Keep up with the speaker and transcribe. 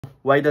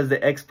Why does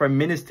the ex-Prime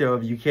Minister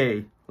of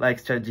UK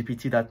likes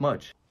ChatGPT that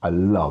much? I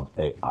love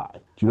AI. Do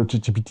you know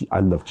ChatGPT?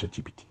 I love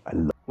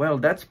ChatGPT. Well,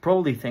 that's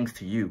probably thanks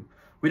to you.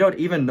 Without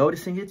even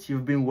noticing it,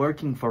 you've been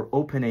working for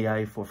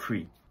OpenAI for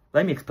free.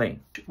 Let me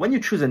explain. When you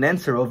choose an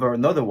answer over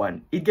another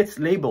one, it gets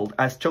labeled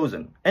as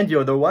chosen and the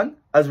other one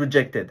as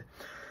rejected.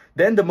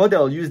 Then the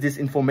model uses this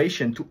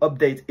information to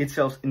update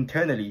itself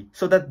internally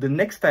so that the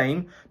next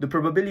time the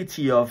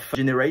probability of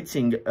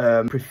generating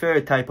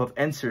preferred type of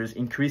answers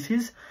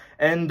increases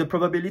and the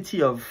probability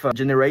of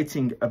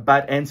generating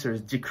bad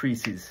answers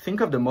decreases.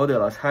 Think of the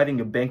model as having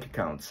a bank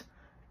account.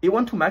 It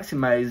wants to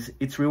maximize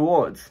its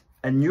rewards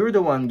and you're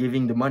the one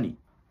giving the money.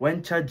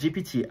 When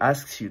ChatGPT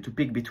asks you to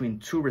pick between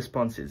two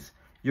responses,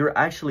 you're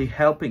actually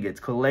helping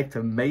it collect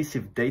a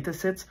massive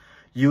dataset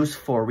used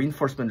for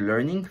reinforcement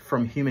learning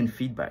from human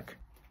feedback.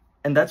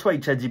 And that's why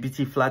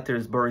ChatGPT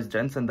flatters Boris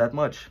Johnson that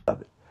much.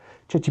 Love it.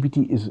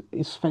 ChatGPT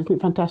is frankly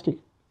fantastic.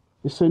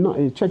 It's so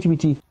nice.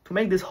 ChatGPT. To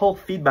make this whole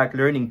feedback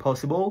learning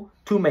possible,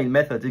 two main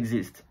methods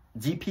exist,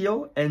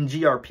 GPO and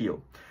GRPO.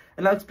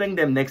 And I'll explain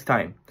them next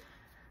time.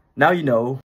 Now you know.